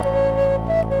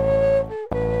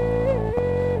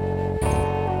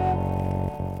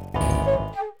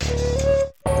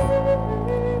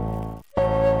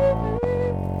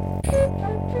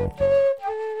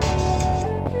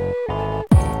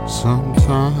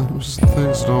Sometimes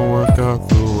things don't work out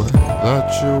the way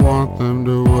that you want them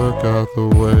to work out the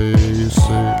way you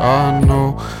see. I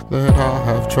know that I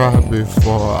have tried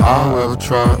before, I will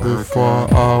try before,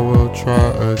 I will try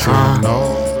again.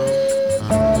 No,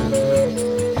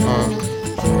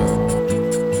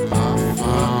 I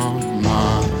found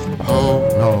my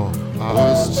hope. No, I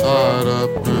was tied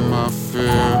up in my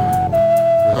fear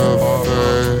of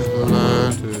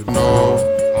failing. No,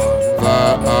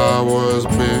 that I was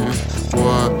being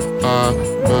what I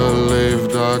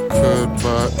believed I could,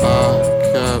 but I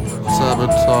kept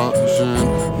sabotaging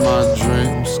my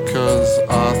dreams, cause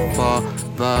I thought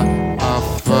that I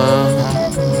failed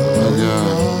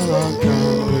again. I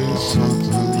can be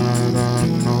something that I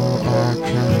know I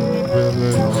can't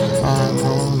believe. I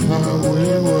know that we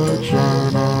were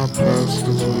trying our best,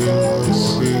 cause we were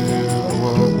seeing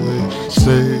what we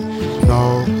see. No,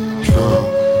 true,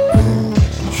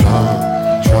 try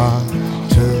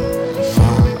to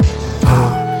find how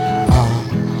I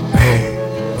made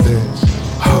this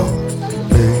whole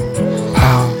thing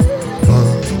out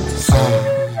of sight.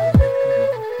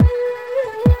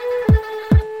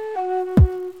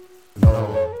 No,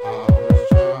 I was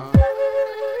trying.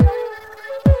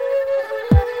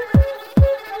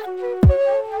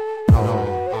 No,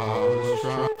 I was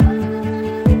trying.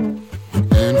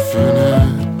 Infinite.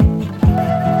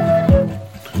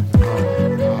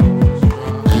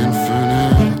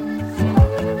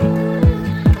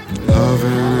 Loving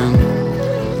and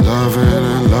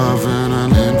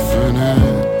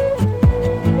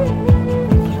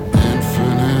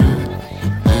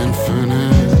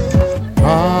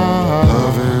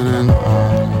infinite,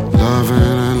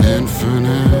 loving and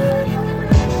infinite,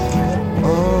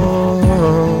 oh,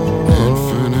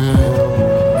 infinite,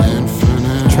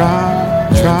 try,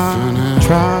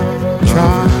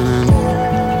 loving and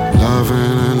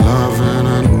loving and loving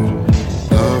and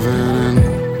loving and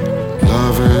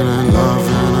loving and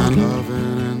loving and loving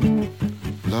and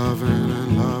loving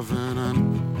and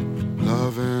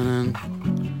loving and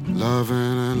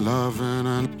loving and loving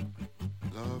and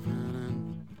loving and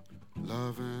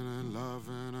loving and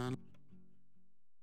loving and